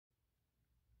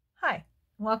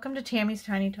Welcome to Tammy's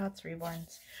Tiny Tots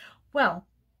Reborns. Well,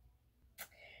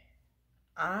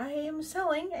 I am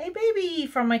selling a baby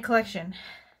from my collection.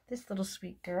 This little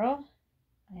sweet girl,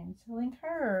 I am selling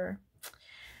her.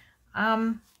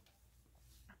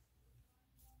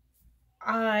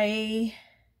 I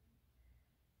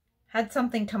had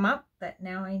something come up that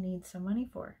now I need some money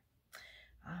for.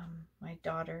 My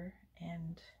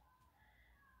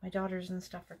daughters and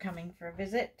stuff are coming for a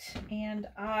visit, and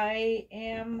I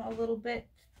am a little bit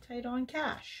tight on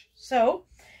cash. So,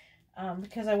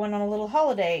 because I went on a little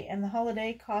holiday, and the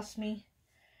holiday cost me,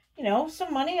 you know,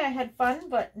 some money. I had fun,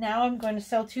 but now I'm going to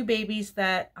sell two babies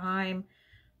that I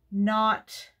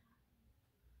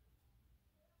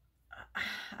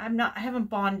haven't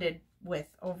bonded with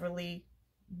overly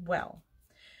well.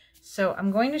 So I'm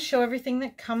going to show everything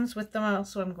that comes with them.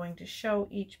 Also, I'm going to show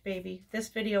each baby. This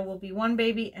video will be one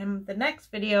baby, and the next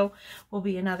video will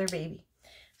be another baby.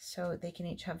 So they can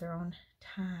each have their own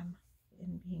time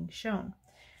in being shown.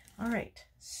 All right,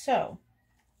 so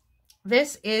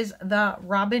this is the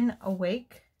Robin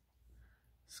Awake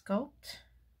sculpt.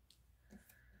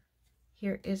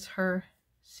 Here is her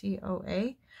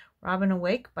COA, Robin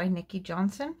Awake by Nikki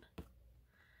Johnson.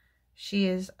 She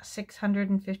is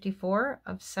 654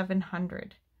 of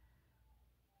 700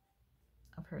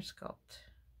 of her sculpt.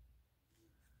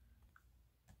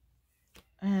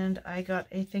 And I got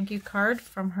a thank you card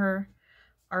from her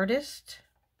artist.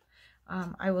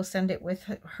 I will send it with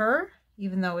her,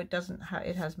 even though it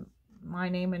has my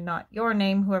name and not your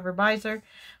name, whoever buys her.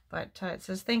 But it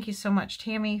says, thank you so much,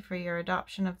 Tammy, for your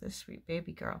adoption of this sweet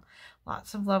baby girl.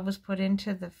 Lots of love was put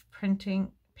into the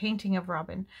painting of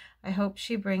Robin. I hope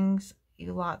she brings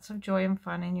you lots of joy and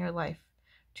fun in your life.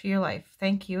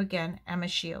 Thank you again, Emma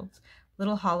Shields,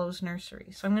 Little Hollows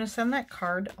Nursery. So I'm going to send that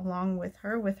card along with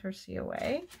her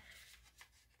COA.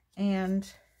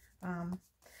 And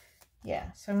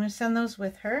yeah, so I'm going to send those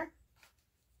with her.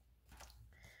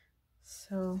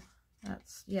 So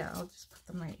that's, yeah, I'll just put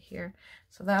them right here.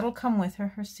 So that'll come with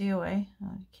her COA.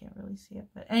 Oh, you can't really see it,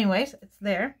 but anyways, it's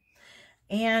there.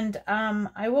 And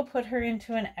I will put her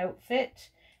into an outfit,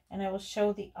 and I will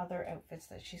show the other outfits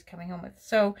that she's coming home with.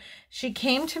 So she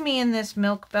came to me in this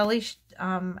milk belly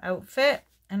outfit,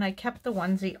 and I kept the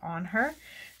onesie on her.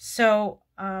 So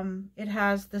it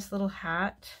has this little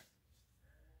hat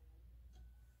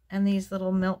and these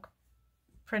little milk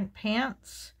print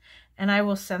pants, and I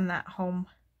will send that home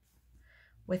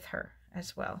with her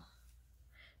as well.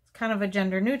 Kind of a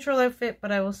gender neutral outfit,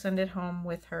 but I will send it home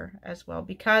with her as well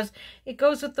because it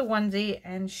goes with the onesie,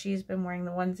 and she's been wearing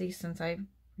the onesie since I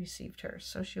received her.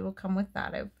 So she will come with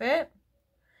that outfit.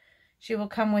 She will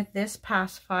come with this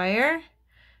pacifier,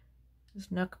 this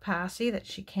Nook Passy that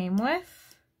she came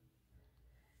with.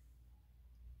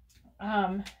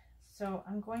 So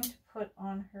I'm going to put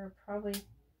on her probably,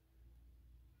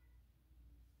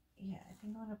 yeah, I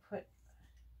think I'm going to put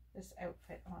this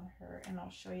outfit on her, and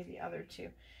I'll show you the other two.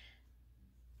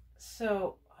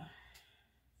 So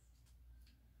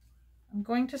I'm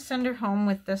going to send her home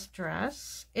with this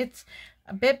dress. It's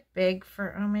a bit big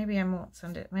for, oh, maybe I won't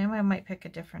send it. Maybe I might pick a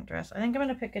different dress. I think I'm going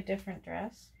to pick a different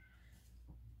dress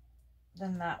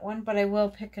than that one, but I will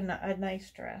pick a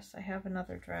nice dress. I have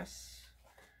another dress,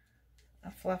 a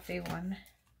fluffy one.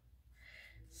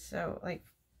 So like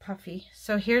puffy.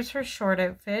 So here's her short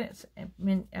outfit.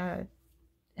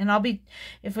 And I'll be,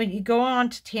 if you go on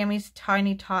to Tammy's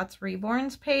Tiny Tots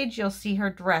Reborns page, you'll see her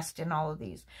dressed in all of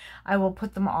these. I will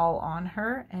put them all on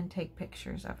her and take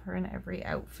pictures of her in every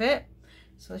outfit.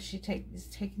 So she is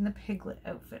taking the piglet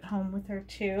outfit home with her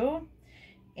too.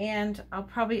 And I'll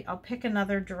pick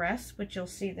another dress, which you'll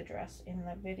see the dress in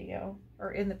the video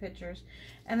or in the pictures.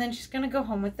 And then she's going to go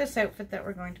home with this outfit that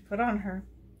we're going to put on her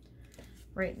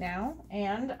right now.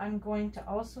 And I'm going to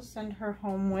also send her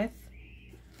home with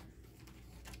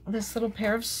this little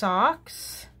pair of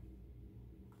socks.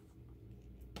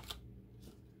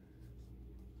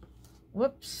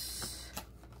 Whoops.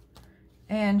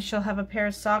 And she'll have a pair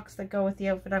of socks that go with the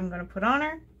outfit I'm going to put on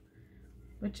her,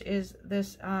 which is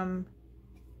this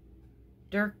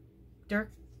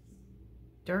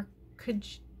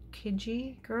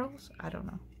Kidji girls. I don't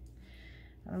know.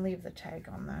 I'll leave the tag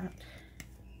on that.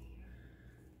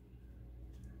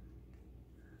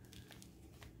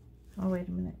 Oh, wait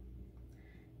a minute.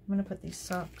 I'm going to put these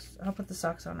socks, I'll put the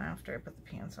socks on after I put the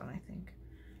pants on, I think.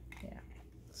 Yeah,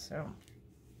 so.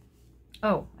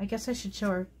 Oh, I guess I should show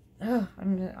her. Oh,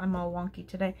 I'm all wonky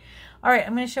today. All right,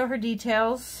 I'm going to show her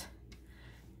details.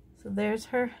 So there's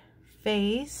her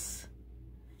face.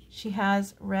 She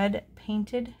has red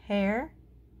painted hair.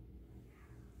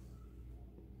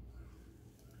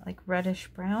 Like reddish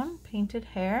brown painted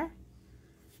hair.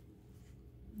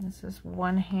 This is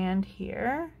one hand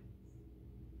here.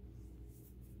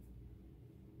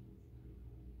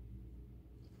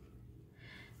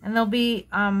 And there'll be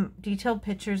detailed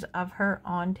pictures of her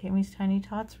on Tammy's Tiny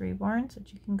Tots Reborn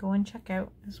that you can go and check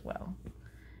out as well.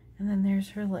 And then there's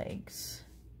her legs.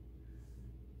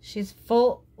 She's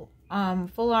full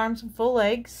arms and full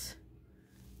legs.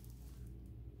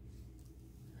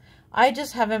 I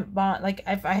just haven't like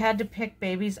if I had to pick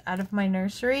babies out of my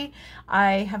nursery,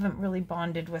 I haven't really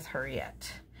bonded with her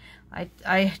yet.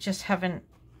 I just hadn't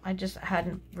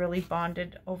really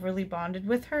overly bonded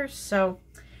with her. So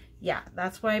yeah,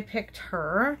 that's why I picked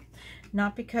her.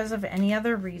 Not because of any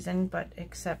other reason, but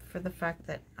except for the fact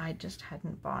that I just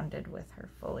hadn't bonded with her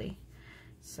fully.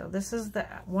 So this is the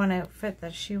one outfit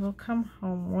that she will come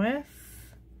home with.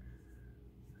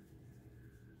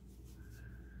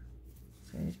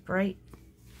 So these bright,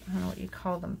 I don't know what you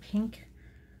call them, pink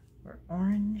or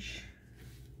orange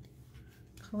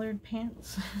colored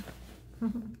pants.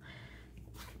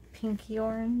 Pinky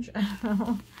orange, I don't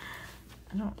know.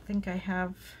 I don't think I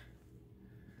have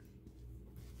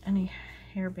any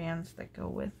hair bands that go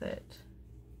with it,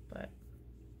 but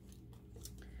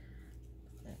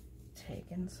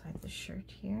take inside the shirt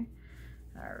here.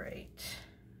 All right.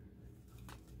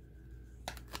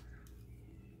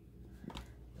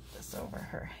 Put this over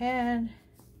her head.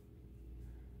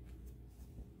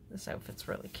 This outfit's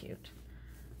really cute.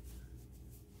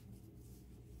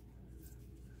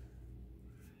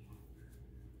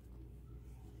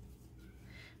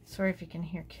 Sorry if you can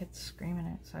hear kids screaming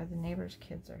outside. The neighbors'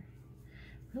 kids are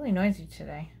really noisy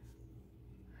today.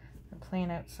 They're playing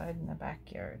outside in the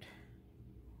backyard.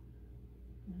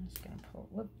 I'm just going to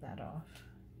whip that off.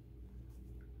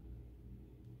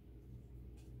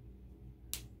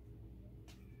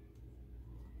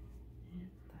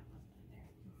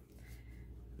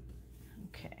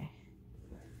 Okay.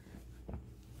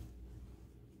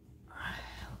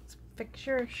 Let's fix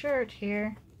your shirt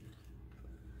here.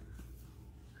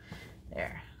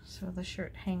 There, so the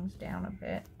shirt hangs down a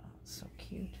bit. Oh, it's so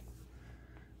cute.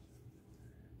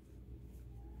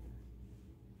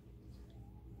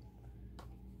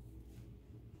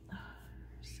 Oh,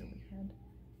 silly head.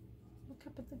 Look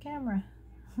up at the camera.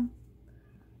 All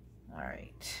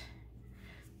right.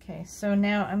 Okay, so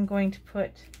now I'm going to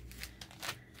put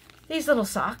these little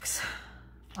socks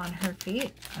on her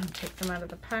feet and take them out of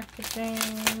the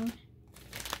packaging.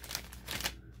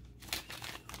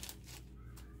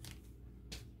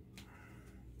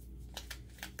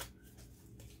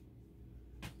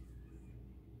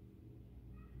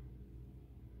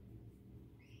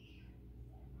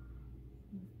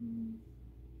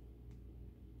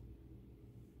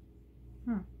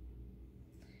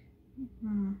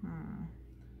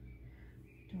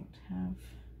 Don't have.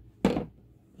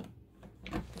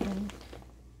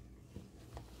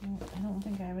 I don't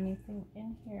think I have anything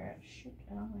in here. Shoot,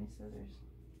 I don't have any scissors.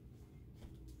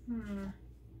 Let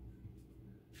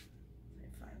me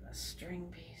find the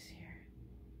string piece here.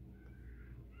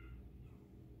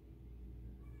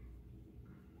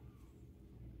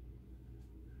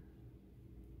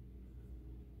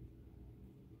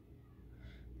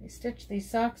 They stitched these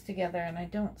socks together and I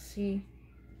don't see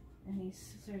any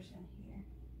scissors in here.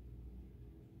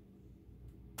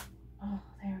 Oh,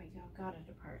 there we go. Got it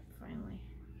apart finally.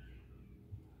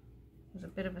 It was a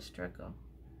bit of a struggle.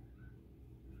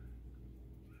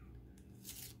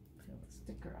 Peel the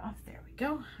sticker off. There we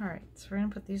go. All right, so we're going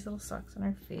to put these little socks on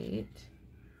our feet.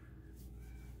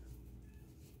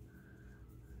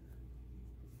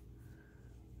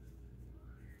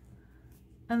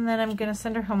 And then I'm going to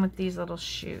send her home with these little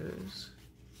shoes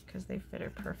because they fit her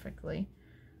perfectly.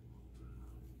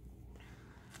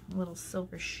 Little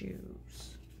silver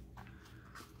shoes.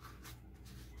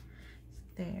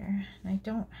 There. And I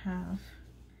don't have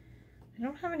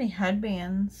any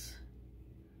headbands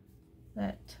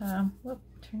that, whoop,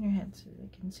 turn your head so they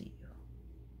can see you.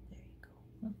 There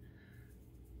you go.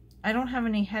 I don't have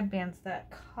any headbands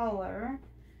that color.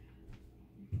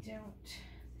 I don't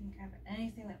think I have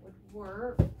anything that would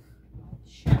work. I'll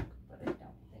check, but I don't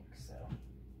think so.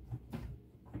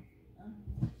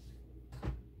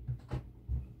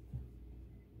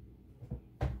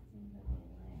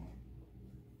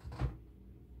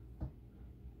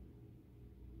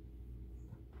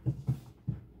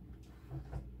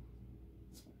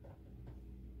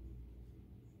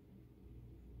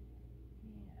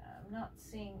 Yeah, I'm not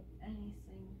seeing anything.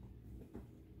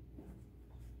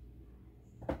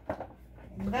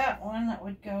 That one that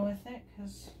would go with it,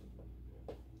 because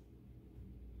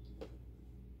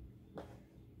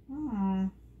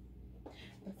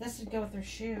if this would go with her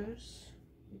shoes,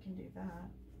 we can do that.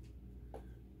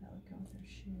 That would go with her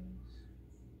shoes.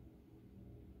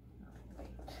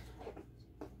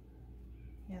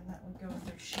 go with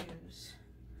her shoes.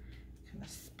 Kind of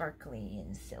sparkly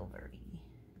and silvery.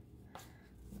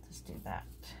 We'll just do that.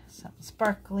 Something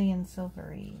sparkly and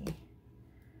silvery.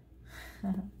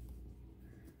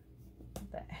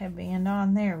 Put that headband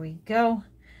on. There we go.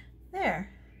 There.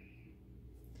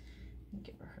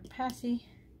 Give her her passy.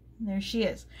 And there she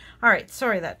is. Alright,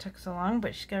 sorry that took so long,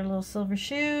 but she's got her little silver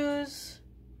shoes.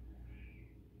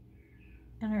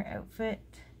 And her outfit.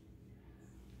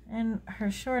 And her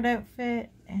short outfit.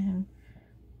 And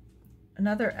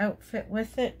another outfit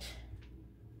with it.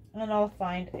 And I'll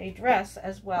find a dress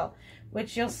as well.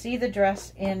 Which you'll see the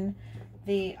dress in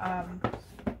the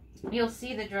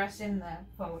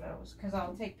photos. Because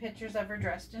I'll take pictures of her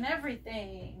dressed and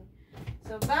everything.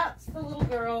 So that's the little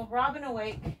girl, Robin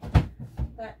Awake,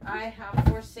 that I have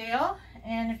for sale.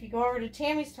 And if you go over to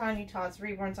Tammy's Tiny Tots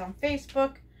Reborns on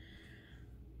Facebook,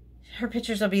 her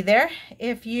pictures will be there.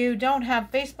 If you don't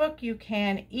have Facebook, you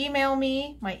can email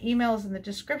me. My email is in the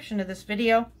description of this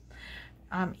video.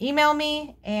 Email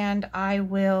me and I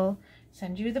will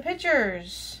send you the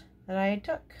pictures that I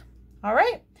took. All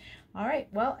right. All right.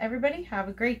 Well, everybody have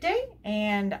a great day.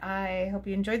 And I hope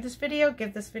you enjoyed this video.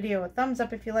 Give this video a thumbs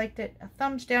up if you liked it. A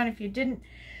thumbs down if you didn't.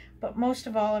 But most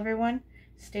of all, everyone,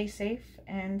 stay safe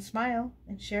and smile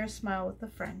and share a smile with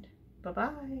a friend.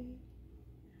 Bye-bye.